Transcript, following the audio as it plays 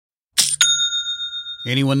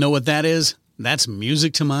Anyone know what that is? That's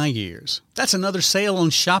music to my ears. That's another sale on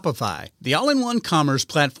Shopify, the all-in-one commerce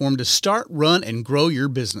platform to start, run, and grow your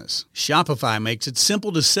business. Shopify makes it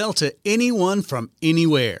simple to sell to anyone from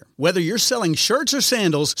anywhere. Whether you're selling shirts or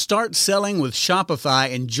sandals, start selling with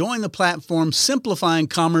Shopify and join the platform simplifying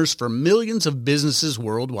commerce for millions of businesses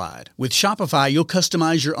worldwide. With Shopify, you'll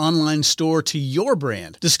customize your online store to your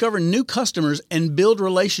brand, discover new customers, and build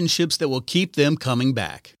relationships that will keep them coming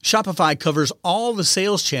back. Shopify covers all the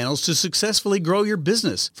sales channels to successfully grow your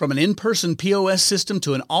business, from an in-person POS system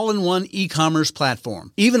to an all-in-one e-commerce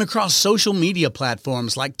platform, even across social media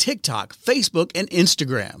platforms like TikTok, Facebook, and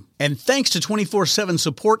Instagram. And thanks to 24/7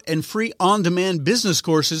 support and free on-demand business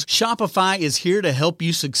courses, Shopify is here to help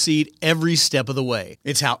you succeed every step of the way.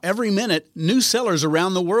 It's how every minute new sellers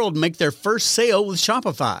around the world make their first sale with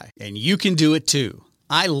Shopify. And you can do it too.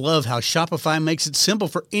 I love how Shopify makes it simple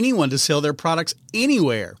for anyone to sell their products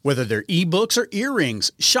anywhere. Whether they're ebooks or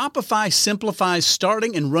earrings, Shopify simplifies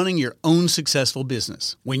starting and running your own successful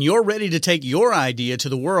business. When you're ready to take your idea to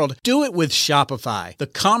the world, do it with Shopify, the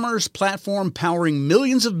commerce platform powering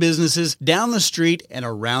millions of businesses down the street and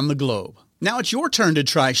around the globe. Now it's your turn to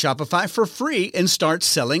try Shopify for free and start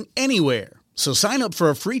selling anywhere. So sign up for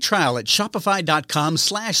a free trial at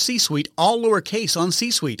shopify.com/C-Suite, all lowercase on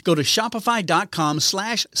C-Suite. Go to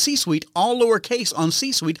shopify.com/C-Suite, all lowercase on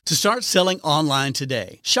C-Suite to start selling online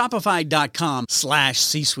today.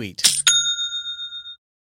 Shopify.com/C-Suite.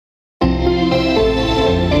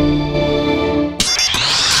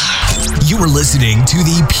 You are listening to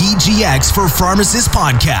the PGX for Pharmacists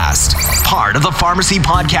podcast, part of the Pharmacy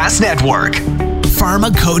Podcast Network.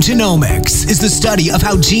 Pharmacogenomics is the study of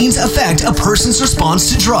how genes affect a person's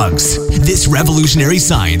response to drugs. This revolutionary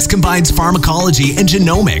science combines pharmacology and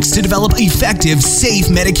genomics to develop effective, safe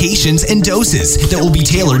medications and doses that will be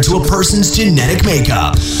tailored to a person's genetic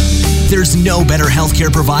makeup. There's no better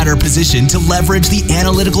healthcare provider positioned to leverage the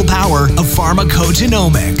analytical power of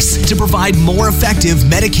pharmacogenomics to provide more effective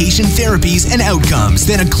medication therapies and outcomes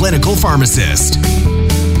than a clinical pharmacist.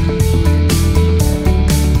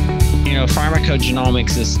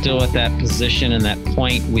 Pharmacogenomics is still at that position and that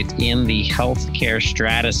point within the healthcare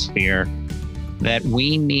stratosphere that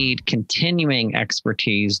we need continuing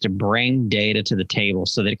expertise to bring data to the table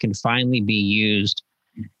so that it can finally be used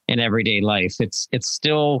in everyday life. It's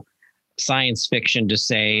still science fiction to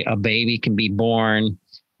say a baby can be born,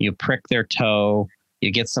 you prick their toe,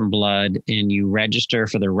 you get some blood, and you register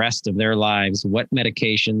for the rest of their lives what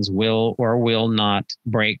medications will or will not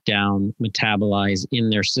break down, metabolize in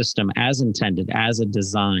their system as intended, as a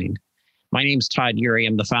design. My name's Todd Eury.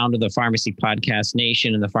 I'm the founder of the Pharmacy Podcast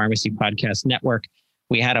Nation and the Pharmacy Podcast Network.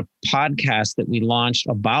 We had a podcast that we launched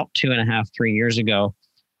about 2.5-3 years ago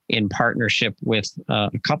in partnership with a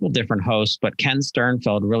couple different hosts, but Ken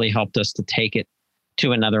Sternfeld really helped us to take it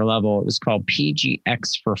to another level. It was called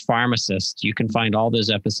PGX for Pharmacists. You can find all those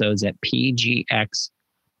episodes at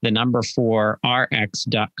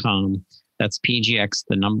PGX4RX.com. That's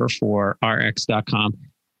PGX4RX.com.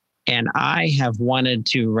 And I have wanted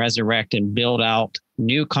to resurrect and build out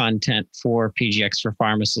new content for PGX for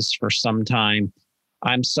Pharmacists for some time.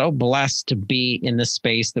 I'm so blessed to be in the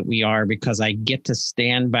space that we are because I get to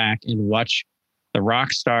stand back and watch the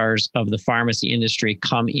rock stars of the pharmacy industry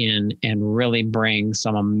come in and really bring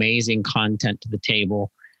some amazing content to the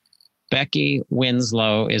table. Becky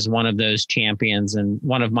Winslow is one of those champions and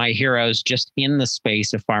one of my heroes just in the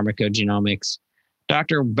space of pharmacogenomics.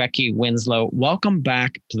 Dr. Becky Winslow, welcome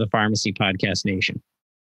back to the Pharmacy Podcast Nation.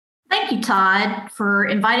 Thank you, Todd, for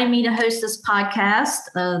inviting me to host this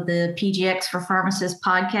podcast, the PGX for Pharmacists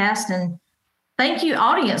podcast. And thank you,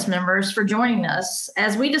 audience members, for joining us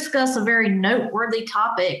as we discuss a very noteworthy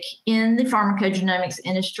topic in the pharmacogenomics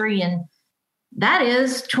industry, and that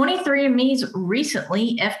is 23andMe's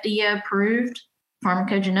recently FDA-approved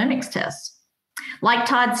pharmacogenomics test. Like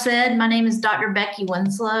Todd said, my name is Dr. Becky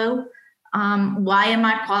Winslow. Why am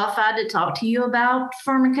I qualified to talk to you about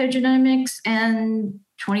pharmacogenomics and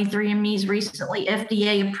 23andMe's recently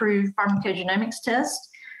FDA-approved pharmacogenomics test?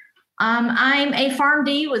 I'm a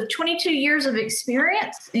PharmD with 22 years of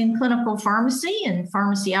experience in clinical pharmacy and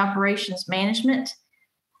pharmacy operations management.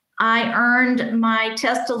 I earned my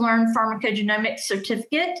Test to Learn pharmacogenomics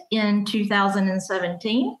certificate in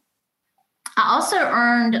 2017. I also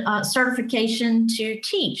earned a certification to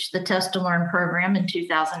teach the Test to Learn program in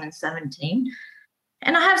 2017.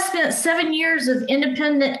 And I have spent 7 years of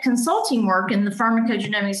independent consulting work in the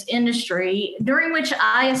pharmacogenomics industry, during which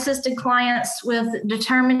I assisted clients with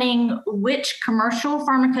determining which commercial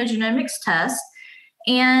pharmacogenomics tests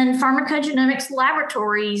and pharmacogenomics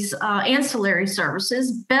laboratories ancillary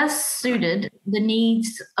services best suited the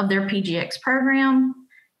needs of their PGX program.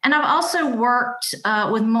 And I've also worked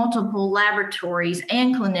with multiple laboratories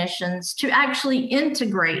and clinicians to actually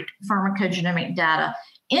integrate pharmacogenomic data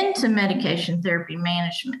into medication therapy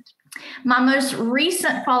management. My most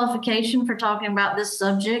recent qualification for talking about this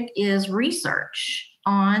subject is research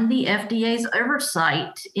on the FDA's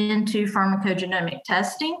oversight into pharmacogenomic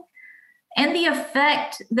testing and the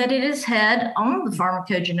effect that it has had on the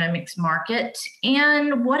pharmacogenomics market,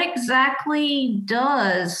 and what exactly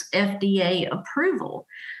does FDA approval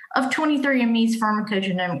of 23andMe's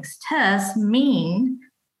pharmacogenomics tests mean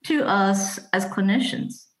to us as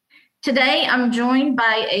clinicians. Today, I'm joined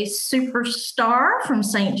by a superstar from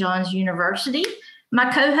St. John's University. My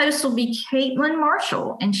co-host will be Caitlin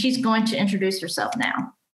Marshall, and she's going to introduce herself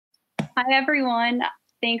now. Hi, everyone.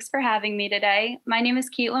 Thanks for having me today. My name is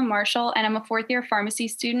Caitlin Marshall, and I'm a fourth-year pharmacy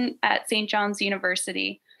student at St. John's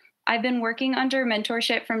University. I've been working under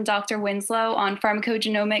mentorship from Dr. Winslow on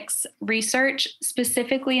pharmacogenomics research,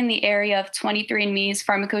 specifically in the area of 23andMe's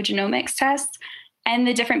pharmacogenomics tests and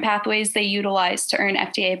the different pathways they utilize to earn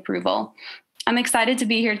FDA approval. I'm excited to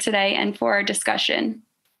be here today and for our discussion.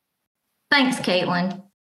 Thanks, Caitlin.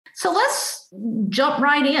 So let's jump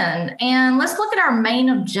right in and let's look at our main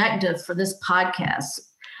objective for this podcast.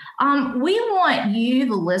 We want you,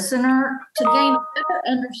 the listener, to gain a better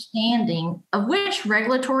understanding of which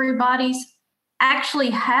regulatory bodies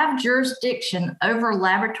actually have jurisdiction over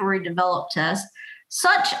laboratory developed tests,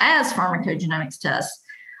 such as pharmacogenomics tests.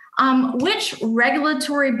 Which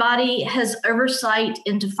regulatory body has oversight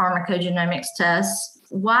into pharmacogenomics tests?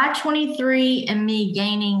 Why 23andMe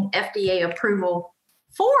gaining FDA approval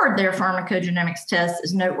for their pharmacogenomics tests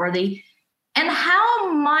is noteworthy, and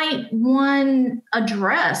how might one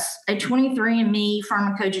address a 23andMe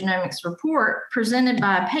pharmacogenomics report presented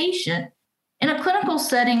by a patient in a clinical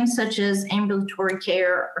setting such as ambulatory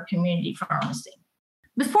care or community pharmacy?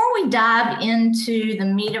 Before we dive into the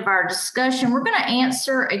meat of our discussion, we're going to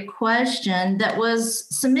answer a question that was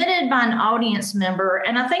submitted by an audience member,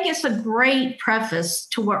 and I think it's a great preface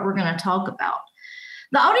to what we're going to talk about.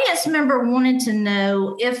 The audience member wanted to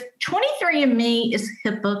know if 23andMe is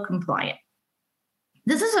HIPAA compliant.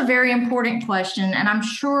 This is a very important question, and I'm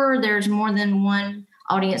sure there's more than one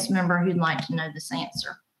audience member who'd like to know this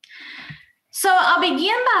answer. So I'll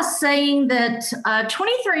begin by saying that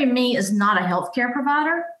 23andMe is not a healthcare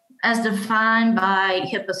provider as defined by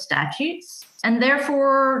HIPAA statutes, and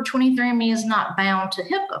therefore 23andMe is not bound to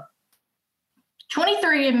HIPAA.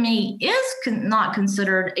 23andMe is not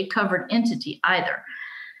considered a covered entity either,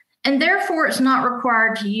 and therefore it's not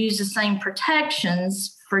required to use the same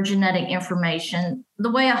protections for genetic information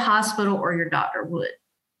the way a hospital or your doctor would.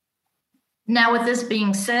 Now, with this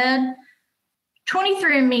being said,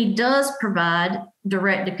 23andMe does provide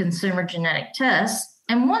direct-to-consumer genetic tests,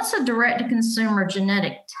 and once a direct-to-consumer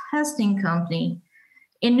genetic testing company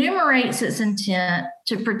enumerates its intent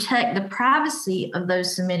to protect the privacy of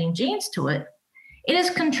those submitting genes to it, it is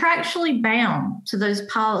contractually bound to those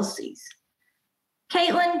policies.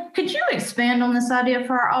 Caitlin, could you expand on this idea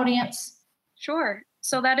for our audience? Sure.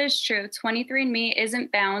 So that is true. 23andMe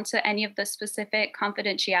isn't bound to any of the specific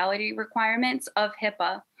confidentiality requirements of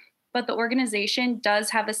HIPAA, but the organization does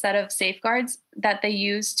have a set of safeguards that they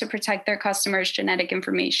use to protect their customers' genetic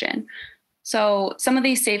information. So some of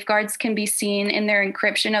these safeguards can be seen in their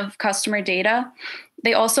encryption of customer data.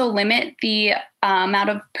 They also limit the amount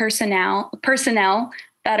of personnel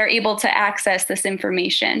that are able to access this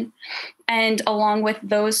information. And along with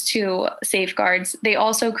those two safeguards, they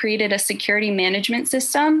also created a security management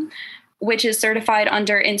system, which is certified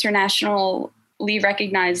under internationally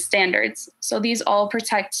recognized standards. So these all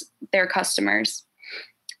protect their customers.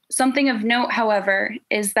 Something of note, however,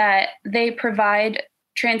 is that they provide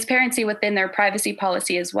transparency within their privacy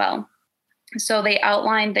policy as well. So they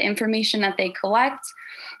outline the information that they collect,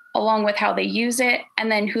 along with how they use it,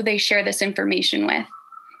 and then who they share this information with.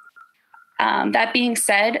 That being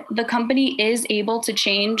said, the company is able to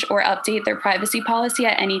change or update their privacy policy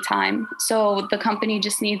at any time. So the company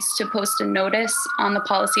just needs to post a notice on the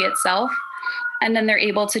policy itself, and then they're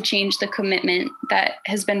able to change the commitment that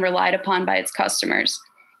has been relied upon by its customers.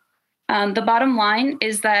 The bottom line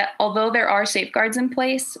is that although there are safeguards in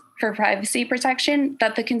place for privacy protection,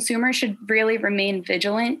 that the consumer should really remain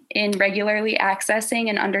vigilant in regularly accessing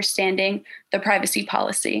and understanding the privacy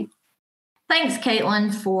policy. Thanks,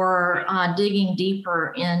 Caitlin, for digging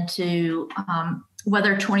deeper into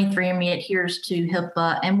whether 23andMe adheres to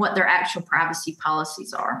HIPAA and what their actual privacy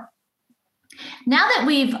policies are. Now that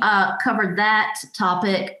we've covered that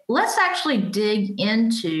topic, let's actually dig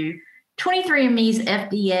into 23andMe's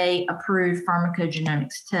FDA-approved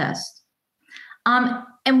pharmacogenomics test,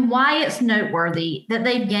 and why it's noteworthy that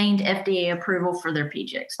they've gained FDA approval for their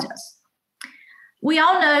PGX test. We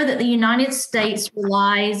all know that the United States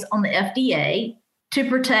relies on the FDA to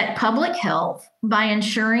protect public health by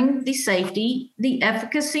ensuring the safety, the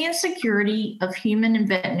efficacy, and security of human and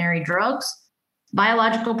veterinary drugs,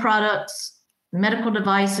 biological products, medical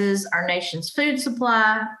devices, our nation's food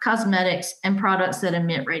supply, cosmetics, and products that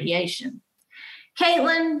emit radiation.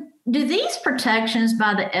 Caitlin, do these protections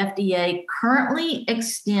by the FDA currently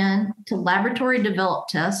extend to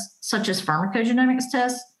laboratory-developed tests, such as pharmacogenomics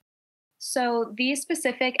tests? So these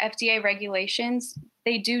specific FDA regulations,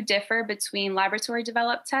 they do differ between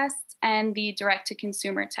laboratory-developed tests and the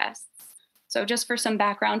direct-to-consumer tests. So just for some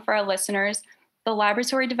background for our listeners, the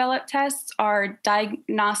laboratory-developed tests are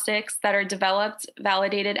diagnostics that are developed,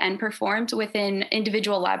 validated, and performed within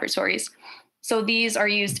individual laboratories. So these are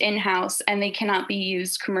used in-house and they cannot be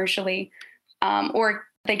used commercially or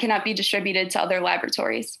they cannot be distributed to other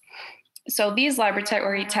laboratories. So these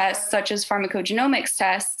laboratory tests, such as pharmacogenomics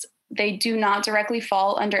tests, they do not directly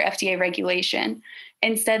fall under FDA regulation.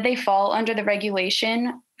 Instead, they fall under the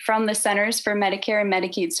regulation from the Centers for Medicare and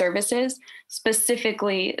Medicaid Services,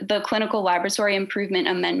 specifically the Clinical Laboratory Improvement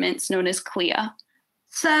Amendments known as CLIA.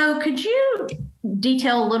 So could you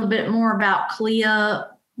detail a little bit more about CLIA?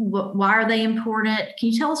 Why are they important? Can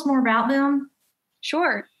you tell us more about them?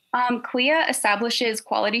 Sure. CLIA establishes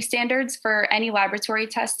quality standards for any laboratory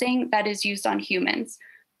testing that is used on humans.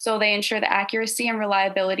 So they ensure the accuracy and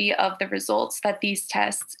reliability of the results that these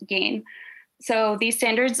tests gain. So these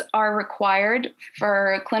standards are required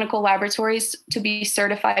for clinical laboratories to be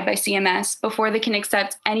certified by CMS before they can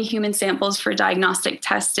accept any human samples for diagnostic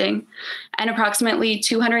testing. And approximately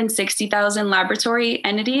 260,000 laboratory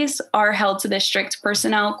entities are held to the strict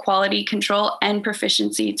personnel, quality control, and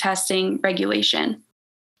proficiency testing regulation.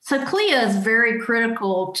 So CLIA is very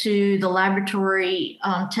critical to the laboratory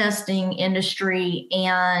testing industry,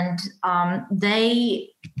 and they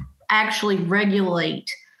actually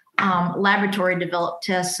regulate laboratory developed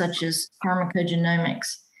tests such as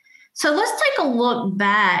pharmacogenomics. So let's take a look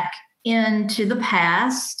back into the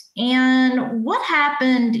past and what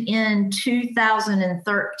happened in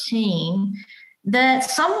 2013 that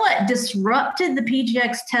somewhat disrupted the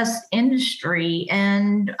PGX test industry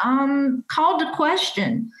and called to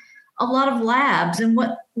question a lot of labs and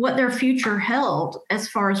what their future held as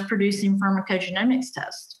far as producing pharmacogenomics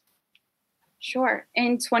tests. Sure.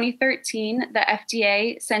 In 2013, the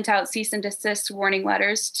FDA sent out cease and desist warning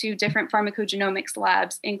letters to different pharmacogenomics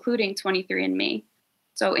labs, including 23andMe.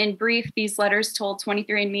 So in brief, these letters told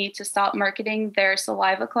 23andMe to stop marketing their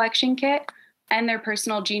saliva collection kit and their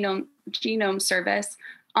personal genome service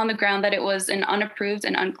on the ground that it was an unapproved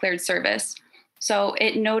and uncleared service. So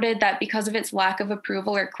it noted that because of its lack of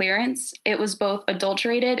approval or clearance, it was both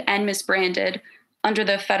adulterated and misbranded under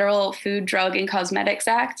the Federal Food, Drug, and Cosmetics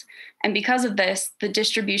Act. And because of this, the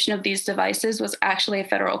distribution of these devices was actually a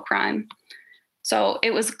federal crime. So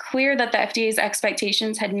it was clear that the FDA's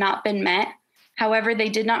expectations had not been met. However, they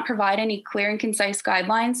did not provide any clear and concise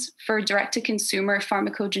guidelines for direct-to-consumer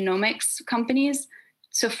pharmacogenomics companies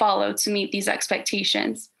to follow to meet these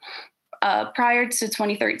expectations. Prior to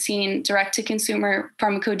 2013, direct-to-consumer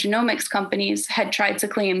pharmacogenomics companies had tried to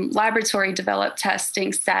claim laboratory-developed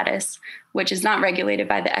testing status, which is not regulated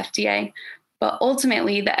by the FDA. But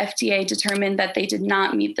ultimately, the FDA determined that they did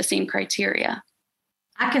not meet the same criteria.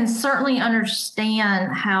 I can certainly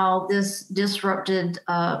understand how this disrupted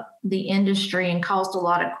the industry and caused a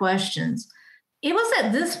lot of questions. It was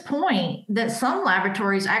at this point that some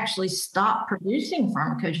laboratories actually stopped producing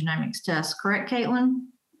pharmacogenomics tests, correct, Caitlin?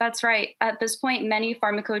 That's right. At this point, many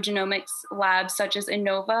pharmacogenomics labs, such as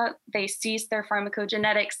Innova, they ceased their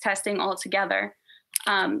pharmacogenetics testing altogether.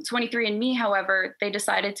 23andMe, however, they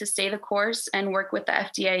decided to stay the course and work with the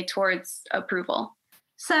FDA towards approval.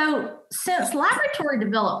 So since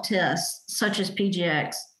laboratory-developed tests, such as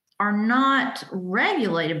PGX, are not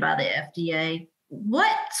regulated by the FDA,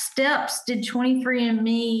 what steps did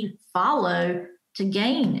 23andMe follow to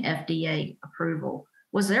gain FDA approval?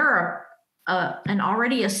 Was there an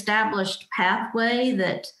already established pathway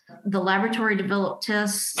that the laboratory-developed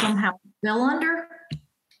tests somehow fell under?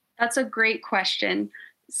 That's a great question.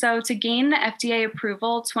 So to gain the FDA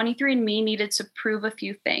approval, 23andMe needed to prove a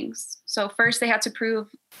few things. So first, they had to prove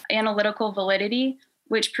analytical validity,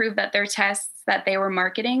 which proved that their tests that they were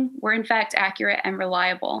marketing were in fact accurate and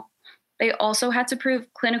reliable. They also had to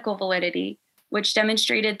prove clinical validity, which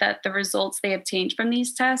demonstrated that the results they obtained from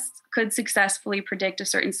these tests could successfully predict a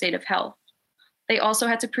certain state of health. They also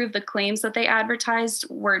had to prove the claims that they advertised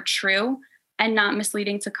were true and not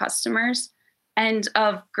misleading to customers. And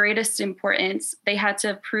of greatest importance, they had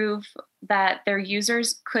to prove that their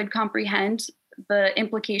users could comprehend the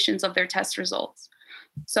implications of their test results.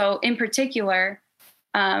 So in particular,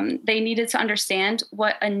 they needed to understand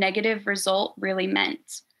what a negative result really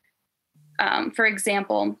meant. For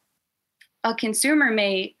example, a consumer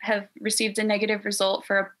may have received a negative result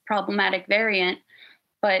for a problematic variant,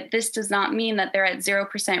 but this does not mean that they're at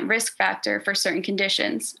 0% risk factor for certain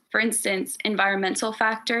conditions. For instance, environmental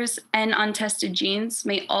factors and untested genes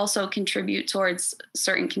may also contribute towards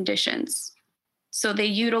certain conditions. So they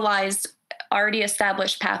utilized already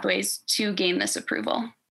established pathways to gain this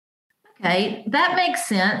approval. Okay, that makes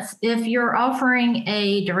sense. If you're offering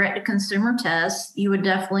a direct-to-consumer test, you would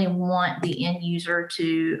definitely want the end user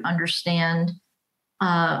to understand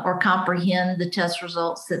or comprehend the test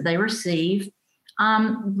results that they receive.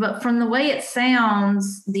 But from the way it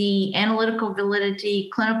sounds, the analytical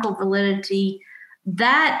validity, clinical validity,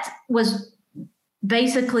 that was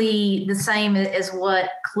basically the same as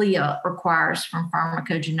what CLIA requires from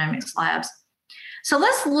pharmacogenomics labs. So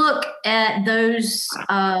let's look at those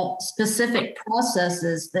specific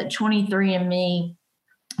processes that 23andMe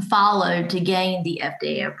followed to gain the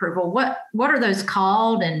FDA approval. What are those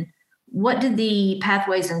called, and what did the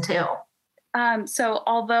pathways entail? So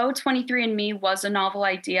although 23andMe was a novel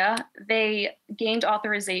idea, they gained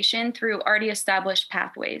authorization through already established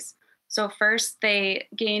pathways. So first, they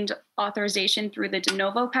gained authorization through the de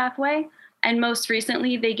novo pathway, and most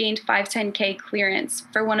recently, they gained 510K clearance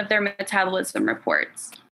for one of their metabolism reports.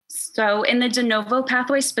 So in the de novo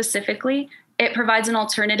pathway specifically, it provides an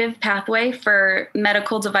alternative pathway for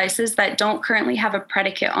medical devices that don't currently have a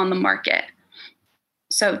predicate on the market.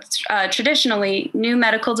 So traditionally, new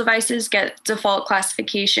medical devices get default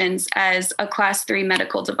classifications as a Class 3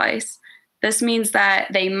 medical device. This means that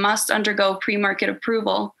they must undergo pre-market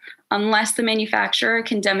approval unless the manufacturer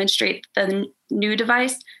can demonstrate the new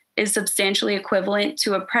device is substantially equivalent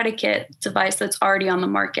to a predicate device that's already on the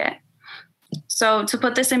market. So to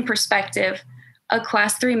put this in perspective, a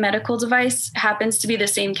Class 3 medical device happens to be the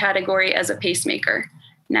same category as a pacemaker.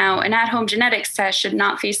 Now, an at-home genetics test should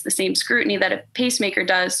not face the same scrutiny that a pacemaker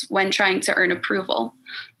does when trying to earn approval.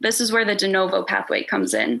 This is where the de novo pathway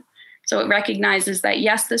comes in. So it recognizes that,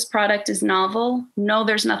 yes, this product is novel. No,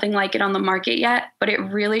 there's nothing like it on the market yet, but it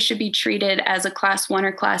really should be treated as a Class 1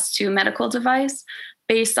 or Class 2 medical device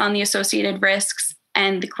based on the associated risks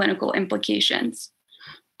and the clinical implications.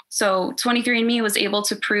 So 23andMe was able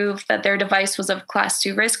to prove that their device was of Class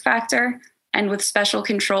 2 risk factor, and with special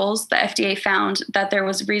controls, the FDA found that there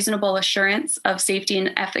was reasonable assurance of safety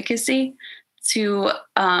and efficacy to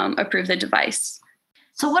approve the device.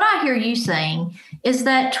 So what I hear you saying is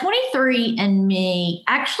that 23andMe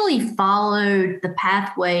actually followed the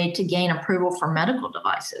pathway to gain approval for medical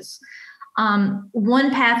devices.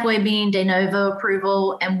 One pathway being de novo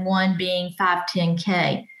approval and one being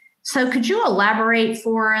 510K. So could you elaborate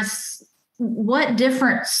for us what is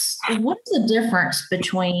the difference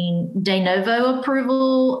between de novo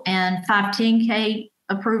approval and 510K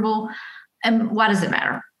approval, and why does it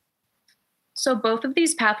matter? So both of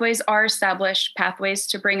these pathways are established pathways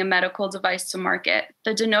to bring a medical device to market.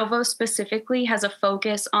 The de novo specifically has a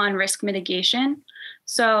focus on risk mitigation.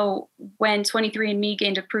 So when 23andMe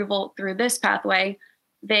gained approval through this pathway,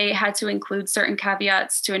 they had to include certain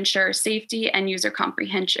caveats to ensure safety and user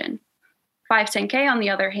comprehension. 510K, on the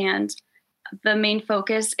other hand, the main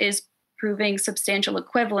focus is proving substantial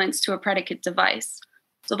equivalence to a predicate device.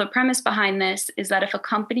 So the premise behind this is that if a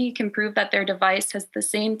company can prove that their device has the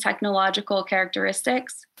same technological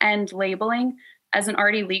characteristics and labeling as an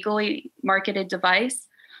already legally marketed device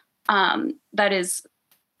that is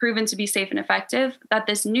proven to be safe and effective, that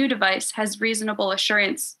this new device has reasonable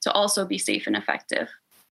assurance to also be safe and effective.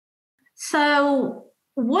 So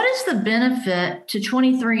what is the benefit to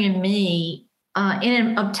 23andMe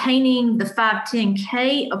in obtaining the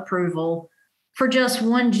 510K approval for just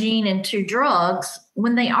one gene and two drugs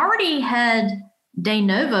when they already had de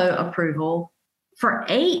novo approval for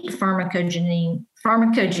 8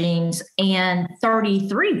 pharmacogenes and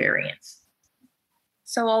 33 variants?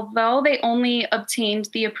 So although they only obtained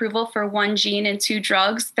the approval for one gene and 2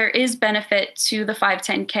 drugs, there is benefit to the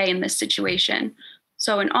 510K in this situation.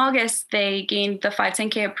 So in August, they gained the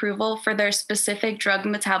 510K approval for their specific drug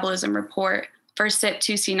metabolism report for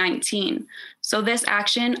CYP2C19. So this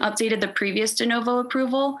action updated the previous de novo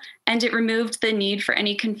approval, and it removed the need for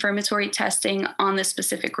any confirmatory testing on the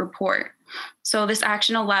specific report. So this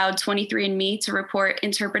action allowed 23andMe to report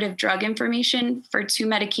interpretive drug information for 2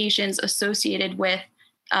 medications associated with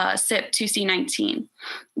CYP2C19.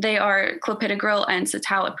 They are clopidogrel and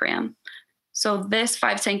citalopram. So this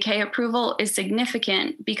 510K approval is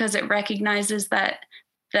significant because it recognizes that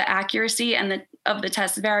the accuracy and of the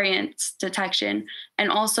test variance detection,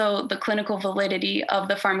 and also the clinical validity of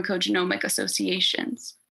the pharmacogenomic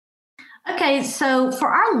associations. Okay, so for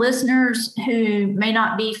our listeners who may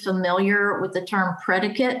not be familiar with the term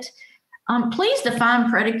predicate, please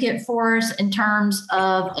define predicate for us in terms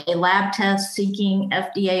of a lab test seeking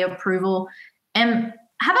FDA approval. And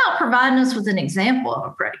how about providing us with an example of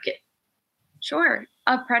a predicate? Sure.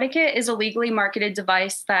 A predicate is a legally marketed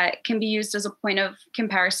device that can be used as a point of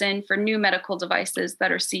comparison for new medical devices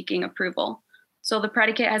that are seeking approval. So the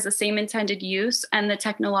predicate has the same intended use and the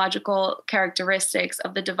technological characteristics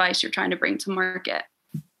of the device you're trying to bring to market.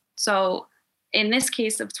 So in this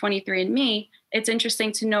case of 23andMe, it's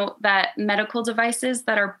interesting to note that medical devices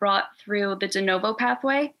that are brought through the de novo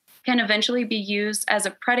pathway can eventually be used as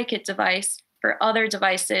a predicate device for other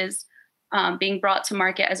devices being brought to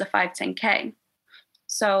market as a 510K.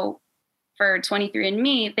 So for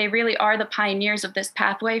 23andMe, they really are the pioneers of this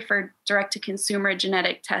pathway for direct-to-consumer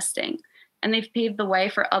genetic testing. And they've paved the way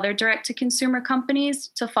for other direct-to-consumer companies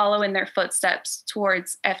to follow in their footsteps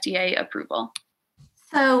towards FDA approval.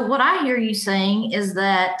 So what I hear you saying is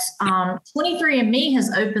that 23andMe has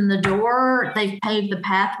opened the door, they've paved the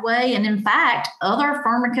pathway, and in fact, other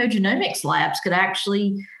pharmacogenomics labs could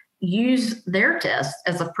actually use their test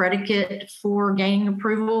as a predicate for gaining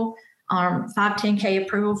approval, 510K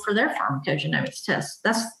approval for their pharmacogenomics test.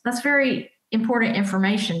 That's very important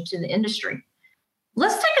information to the industry.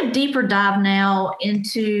 Let's take a deeper dive now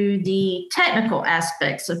into the technical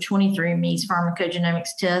aspects of 23andMe's pharmacogenomics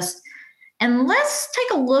test. And let's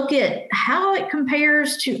take a look at how it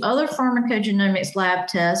compares to other pharmacogenomics lab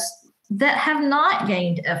tests that have not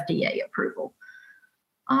gained FDA approval.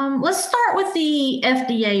 Let's start with the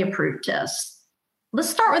FDA approved tests. Let's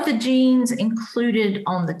start with the genes included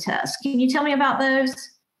on the test. Can you tell me about those?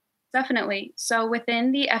 Definitely. So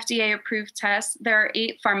within the FDA approved tests, there are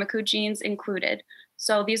 8 pharmacogenes included.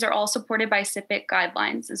 So these are all supported by CPIC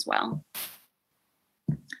guidelines as well.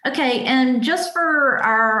 Okay, and just for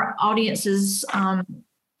our audience's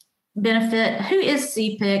benefit, who is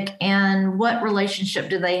CPIC and what relationship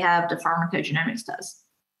do they have to pharmacogenomics tests?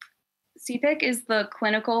 CPIC is the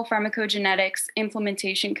Clinical Pharmacogenetics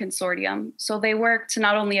Implementation Consortium. So they work to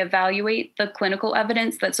not only evaluate the clinical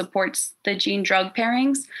evidence that supports the gene-drug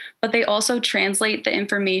pairings, but they also translate the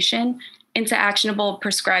information into actionable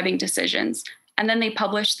prescribing decisions. And then they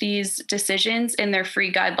publish these decisions in their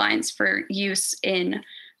free guidelines for use in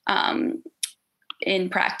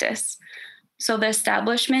practice. So the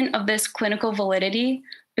establishment of this clinical validity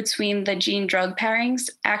between the gene-drug pairings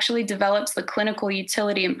actually develops the clinical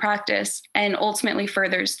utility in practice and ultimately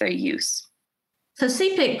furthers their use. So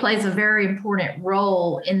CPIC plays a very important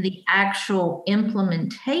role in the actual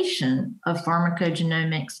implementation of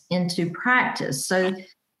pharmacogenomics into practice. So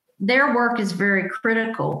their work is very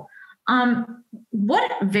critical.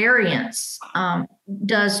 What variants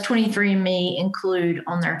does 23andMe include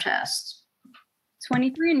on their test?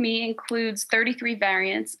 23andMe includes 33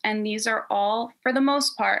 variants, and these are all, for the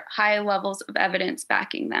most part, high levels of evidence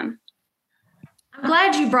backing them. I'm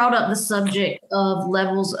glad you brought up the subject of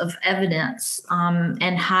levels of evidence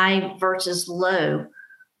and high versus low.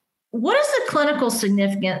 What is the clinical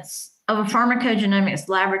significance of a pharmacogenomics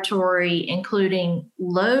laboratory including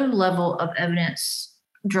low level of evidence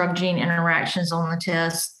drug-gene interactions on the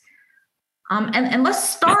test? And let's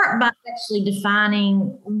start by actually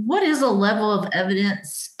defining what is a level of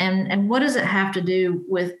evidence and what does it have to do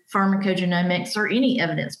with pharmacogenomics or any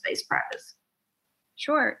evidence-based practice?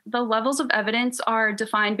 Sure. The levels of evidence are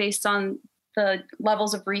defined based on the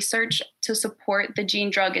levels of research to support the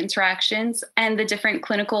gene-drug interactions and the different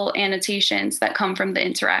clinical annotations that come from the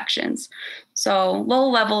interactions. So low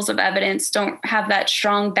levels of evidence don't have that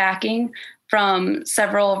strong backing from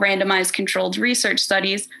several randomized controlled research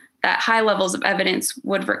studies that high levels of evidence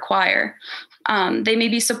would require. They may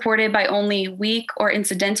be supported by only weak or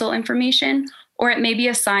incidental information, or it may be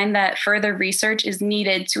a sign that further research is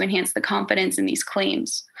needed to enhance the confidence in these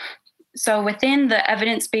claims. So within the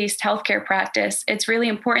evidence-based healthcare practice, it's really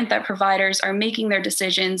important that providers are making their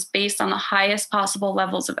decisions based on the highest possible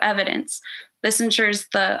levels of evidence. This ensures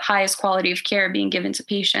the highest quality of care being given to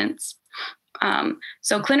patients.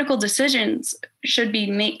 So clinical decisions should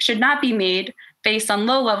not be made based on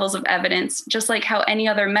low levels of evidence, just like how any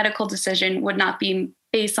other medical decision would not be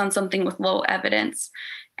based on something with low evidence.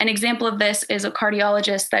 An example of this is a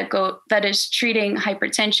cardiologist that is treating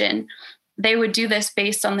hypertension. They would do this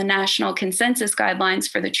based on the national consensus guidelines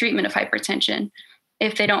for the treatment of hypertension.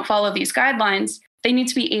 If they don't follow these guidelines, they need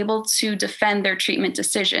to be able to defend their treatment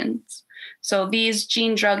decisions. So these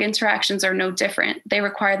gene-drug interactions are no different. They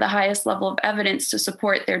require the highest level of evidence to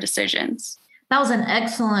support their decisions. That was an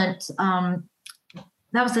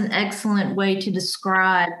excellent way to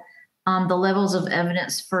describe the levels of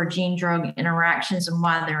evidence for gene-drug interactions and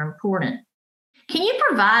why they're important. Can you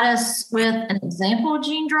provide us with an example of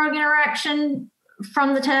gene-drug interaction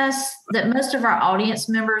from the test that most of our audience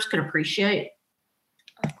members could appreciate?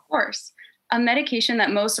 Of course. A medication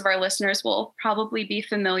that most of our listeners will probably be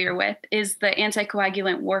familiar with is the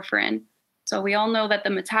anticoagulant warfarin. So we all know that the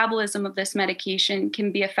metabolism of this medication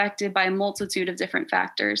can be affected by a multitude of different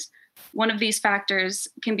factors. One of these factors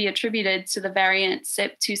can be attributed to the variant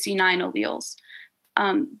CYP2C9 alleles.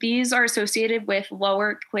 These are associated with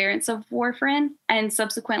lower clearance of warfarin and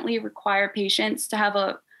subsequently require patients to have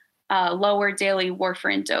a lower daily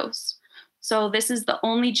warfarin dose. So this is the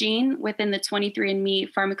only gene within the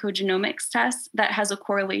 23andMe pharmacogenomics test that has a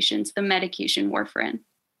correlation to the medication warfarin.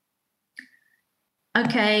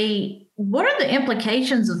 Okay, what are the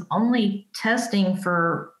implications of only testing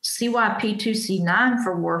for CYP2C9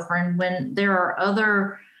 for warfarin when there are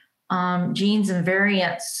other genes and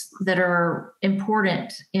variants that are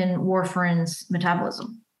important in warfarin's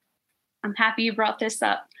metabolism? I'm happy you brought this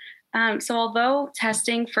up. So although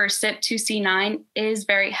testing for CYP2C9 is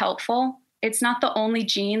very helpful, it's not the only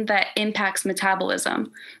gene that impacts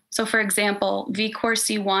metabolism. So for example,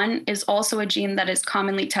 VCORC1 is also a gene that is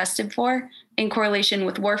commonly tested for in correlation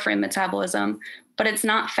with warfarin metabolism, but it's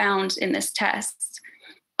not found in this test.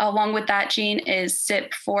 Along with that gene is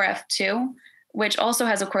CYP4F2, which also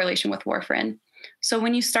has a correlation with warfarin. So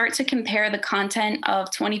when you start to compare the content of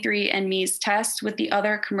 23andMe's test with the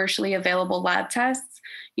other commercially available lab tests,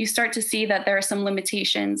 you start to see that there are some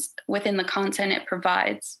limitations within the content it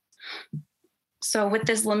provides. So with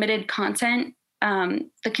this limited content,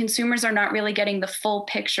 the consumers are not really getting the full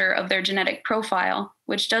picture of their genetic profile,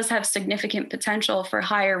 which does have significant potential for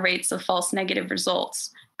higher rates of false negative results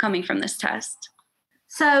coming from this test.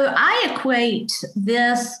 So I equate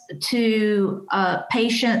this to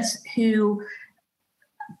patients who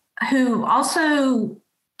also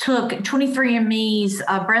took 23andMe's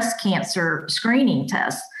breast cancer screening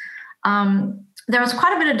test. There was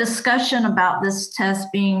quite a bit of discussion about this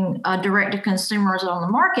test being direct to consumers on the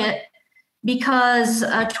market because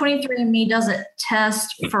 23andMe doesn't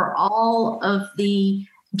test for all of the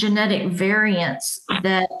genetic variants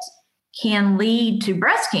that can lead to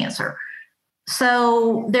breast cancer.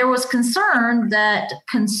 So there was concern that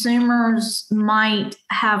consumers might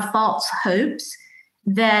have false hopes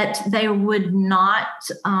that they would not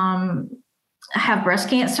have breast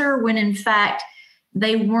cancer when in fact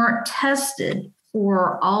they weren't tested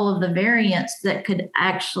for all of the variants that could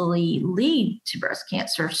actually lead to breast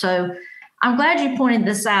cancer. So I'm glad you pointed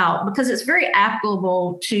this out because it's very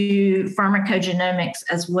applicable to pharmacogenomics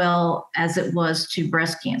as well as it was to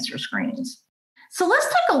breast cancer screenings. So let's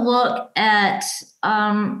take a look at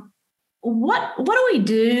what do we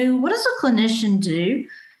do? What does a clinician do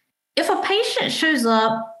if a patient shows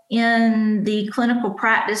up in the clinical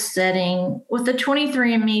practice setting with the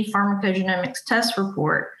 23andMe pharmacogenomics test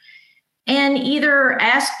report and either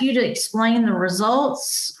ask you to explain the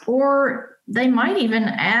results, or they might even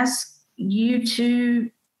ask you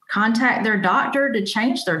to contact their doctor to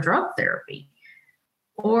change their drug therapy?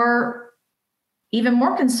 Or even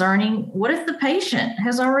more concerning, what if the patient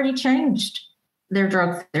has already changed their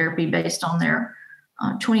drug therapy based on their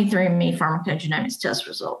 23andMe pharmacogenomics test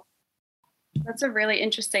result? That's a really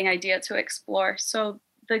interesting idea to explore. So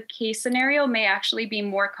the case scenario may actually be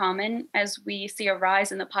more common as we see a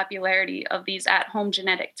rise in the popularity of these at-home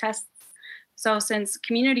genetic tests. So since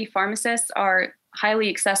community pharmacists are highly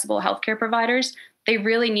accessible healthcare providers, they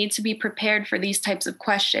really need to be prepared for these types of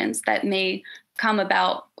questions that may come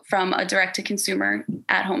about from a direct-to-consumer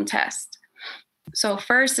at-home test. So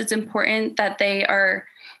first, it's important that they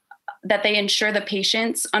ensure the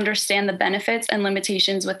patients understand the benefits and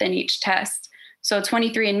limitations within each test. So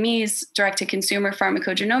 23andMe's direct-to-consumer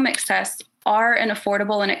pharmacogenomics tests are an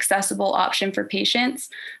affordable and accessible option for patients,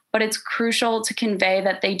 but it's crucial to convey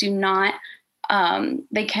that they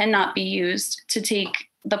cannot be used to take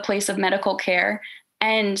the place of medical care,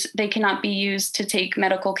 and they cannot be used to take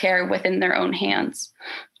medical care within their own hands.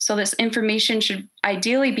 So this information should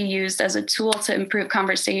ideally be used as a tool to improve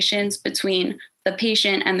conversations between the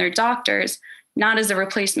patient and their doctors, not as a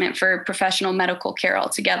replacement for professional medical care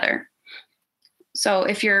altogether. So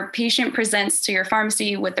if your patient presents to your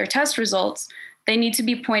pharmacy with their test results, they need to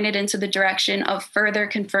be pointed into the direction of further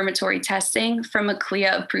confirmatory testing from a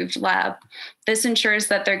CLIA-approved lab. This ensures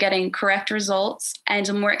that they're getting correct results and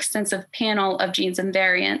a more extensive panel of genes and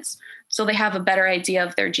variants, so they have a better idea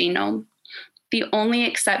of their genome. The only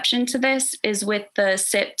exception to this is with the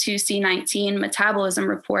CYP2C19 metabolism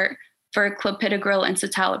report for clopidogrel and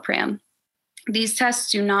citalopram. These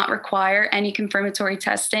tests do not require any confirmatory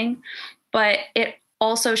testing, but it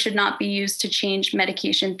also should not be used to change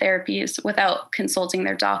medication therapies without consulting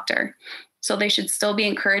their doctor. So they should still be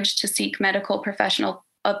encouraged to seek medical professional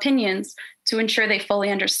opinions to ensure they fully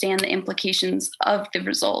understand the implications of the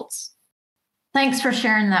results. Thanks for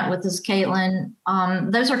sharing that with us, Caitlin.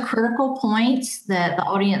 Those are critical points that the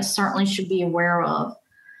audience certainly should be aware of.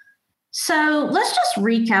 So let's just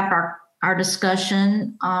recap our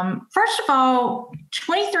discussion. First of all,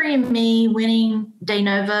 23andMe winning de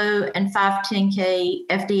novo and 510K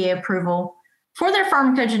FDA approval for their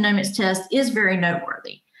pharmacogenomics test is very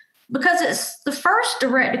noteworthy because it's the first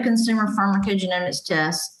direct-to-consumer pharmacogenomics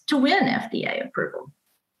test to win FDA approval.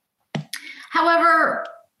 However,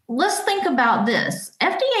 let's think about this.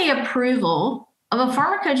 FDA approval of a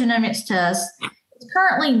pharmacogenomics test is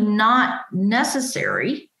currently not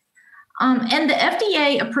necessary. And the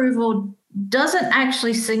FDA approval doesn't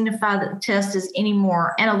actually signify that the test is any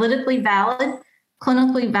more analytically valid,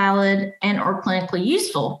 clinically valid, and or clinically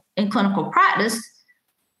useful in clinical practice,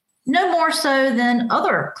 no more so than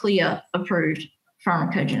other CLIA-approved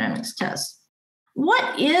pharmacogenomics tests.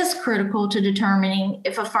 What is critical to determining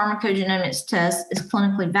if a pharmacogenomics test is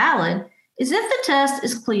clinically valid is if the test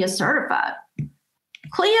is CLIA certified.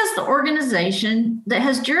 CLIA is the organization that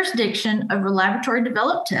has jurisdiction over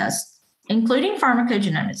laboratory-developed tests, including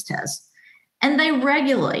pharmacogenomics tests, and they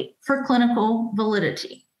regulate for clinical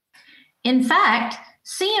validity. In fact,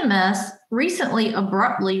 CMS recently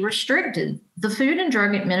abruptly restricted the Food and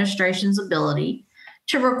Drug Administration's ability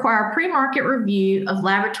to require pre-market review of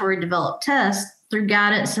laboratory-developed tests through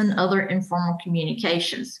guidance and other informal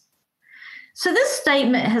communications. So this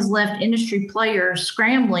statement has left industry players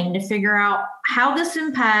scrambling to figure out how this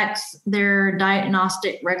impacts their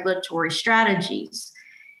diagnostic regulatory strategies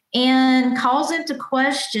and calls into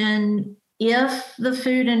question if the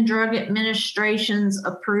Food and Drug Administration's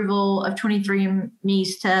approval of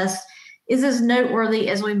 23andMe's test is as noteworthy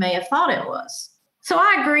as we may have thought it was. So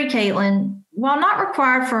I agree, Caitlin. While not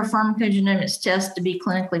required for a pharmacogenomics test to be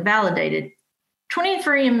clinically validated,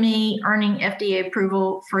 23andMe earning FDA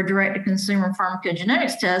approval for a direct-to-consumer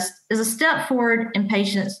pharmacogenomics test is a step forward in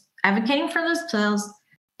patients advocating for those tests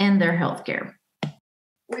and their healthcare.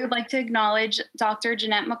 We would like to acknowledge Dr.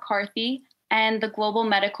 Jeanette McCarthy and the Global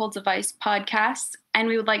Medical Device Podcast, and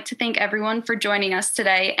we would like to thank everyone for joining us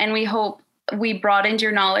today, and we hope we broadened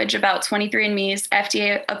your knowledge about 23andMe's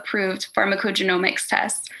FDA-approved pharmacogenomics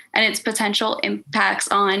test and its potential impacts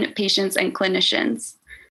on patients and clinicians.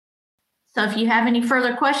 So if you have any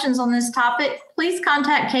further questions on this topic, please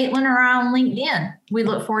contact Caitlin or I on LinkedIn. We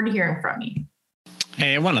look forward to hearing from you.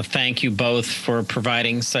 Hey, I want to thank you both for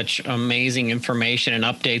providing such amazing information and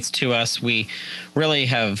updates to us. We really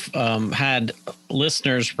have had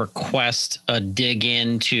listeners request a dig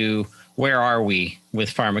into where are we with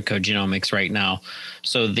pharmacogenomics right now.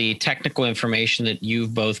 So the technical information that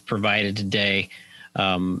you've both provided today,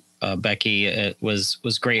 Becky,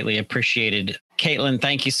 was greatly appreciated. Caitlin,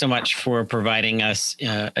 thank you so much for providing us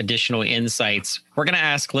additional insights. We're going to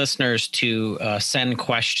ask listeners to send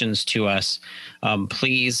questions to us.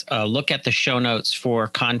 Please look at the show notes for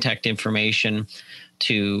contact information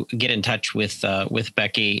to get in touch with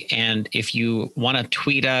Becky. And if you want to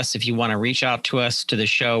tweet us, if you want to reach out to us to the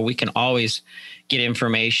show, we can always get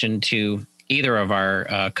information to either of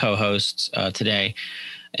our co-hosts today.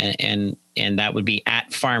 And that would be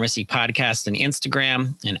at Pharmacy Podcast on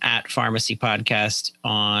Instagram and at Pharmacy Podcast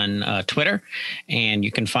on Twitter. And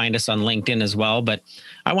you can find us on LinkedIn as well. But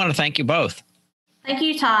I want to thank you both. Thank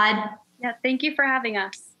you, Todd. Yeah, thank you for having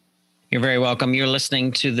us. You're very welcome. You're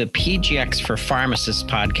listening to the PGX for Pharmacists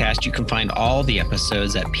podcast. You can find all the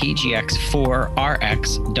episodes at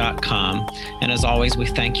pgx4rx.com. And as always, we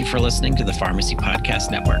thank you for listening to the Pharmacy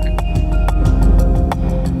Podcast Network.